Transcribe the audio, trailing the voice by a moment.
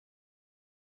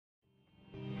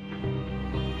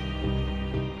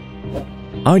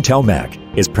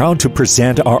Intelmac is proud to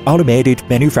present our automated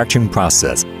manufacturing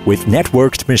process with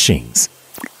networked machines.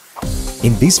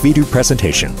 In this video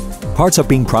presentation, parts are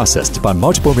being processed by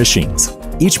multiple machines.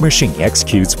 Each machine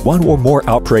executes one or more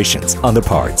operations on the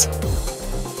parts.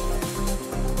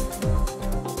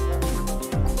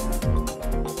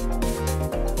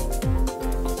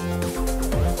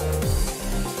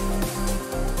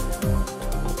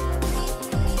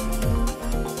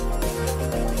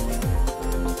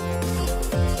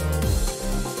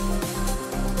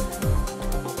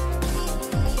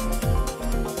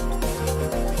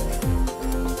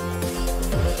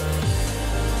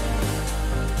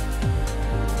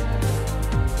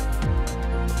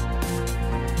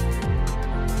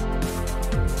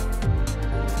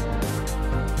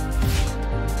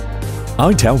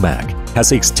 Intelmac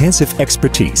has extensive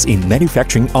expertise in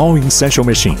manufacturing all essential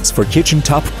machines for kitchen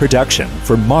top production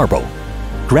for marble,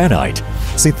 granite,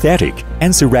 synthetic,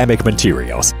 and ceramic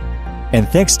materials. And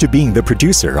thanks to being the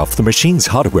producer of the machine's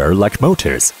hardware like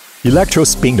motors,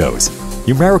 electrospindles,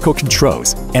 numerical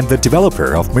controls, and the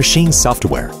developer of machine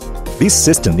software, this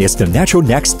system is the natural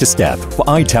next step for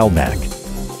Intelmac.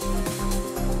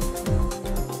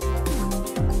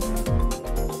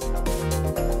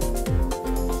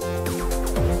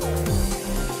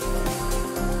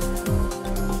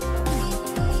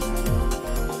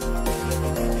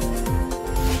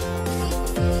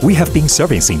 We have been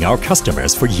servicing our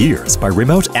customers for years by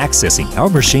remote accessing our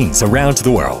machines around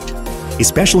the world.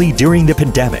 Especially during the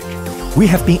pandemic, we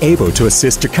have been able to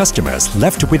assist customers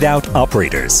left without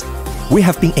operators. We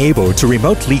have been able to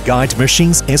remotely guide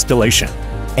machines installation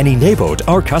and enabled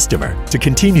our customer to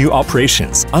continue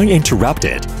operations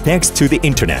uninterrupted thanks to the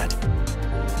Internet.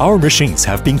 Our machines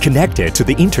have been connected to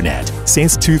the Internet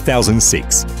since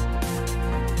 2006.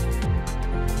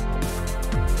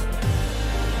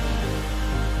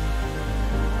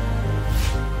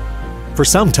 For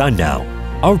some time now,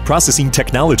 our processing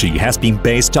technology has been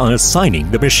based on assigning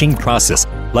the machine process,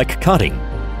 like cutting,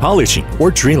 polishing,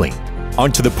 or drilling,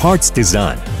 onto the part's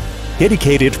design.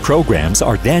 Dedicated programs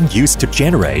are then used to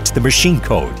generate the machine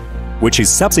code, which is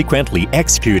subsequently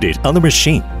executed on the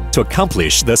machine to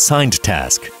accomplish the assigned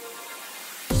task.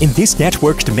 In this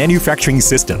networked manufacturing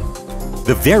system,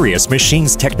 the various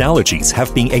machines' technologies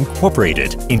have been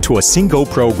incorporated into a single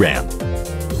program.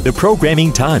 The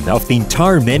programming time of the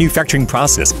entire manufacturing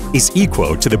process is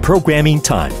equal to the programming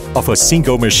time of a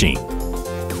single machine.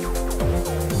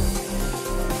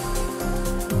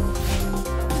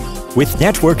 With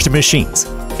networked machines,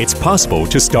 it's possible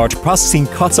to start processing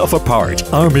cuts of a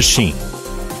part on a machine,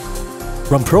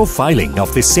 from profiling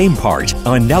of the same part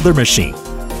on another machine,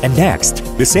 and next,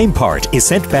 the same part is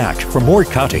sent back for more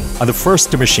cutting on the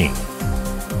first machine.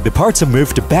 The parts are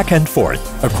moved back and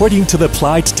forth according to the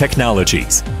applied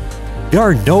technologies. There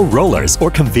are no rollers or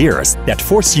conveyors that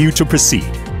force you to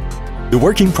proceed. The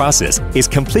working process is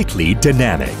completely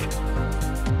dynamic.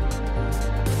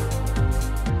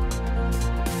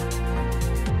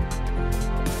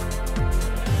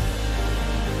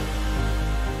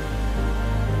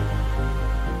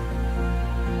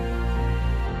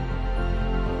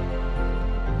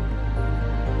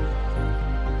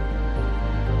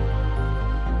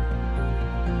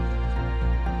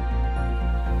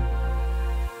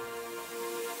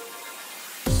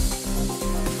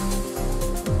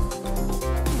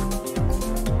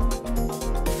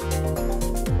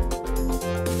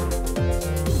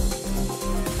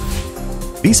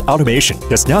 This automation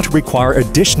does not require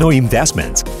additional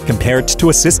investments compared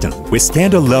to a system with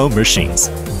standalone machines.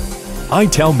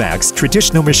 Intelmac's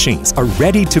traditional machines are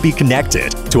ready to be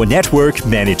connected to a network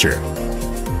manager.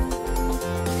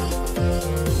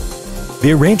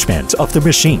 The arrangement of the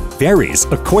machine varies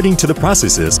according to the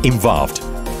processes involved,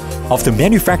 of the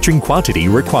manufacturing quantity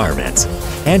requirements,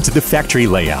 and the factory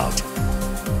layout.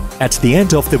 At the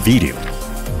end of the video,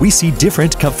 we see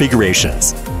different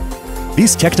configurations.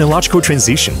 This technological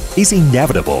transition is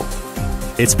inevitable.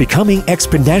 It's becoming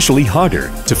exponentially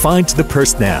harder to find the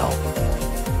personnel.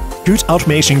 Good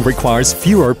automation requires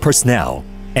fewer personnel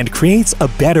and creates a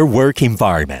better work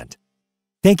environment.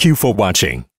 Thank you for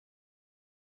watching.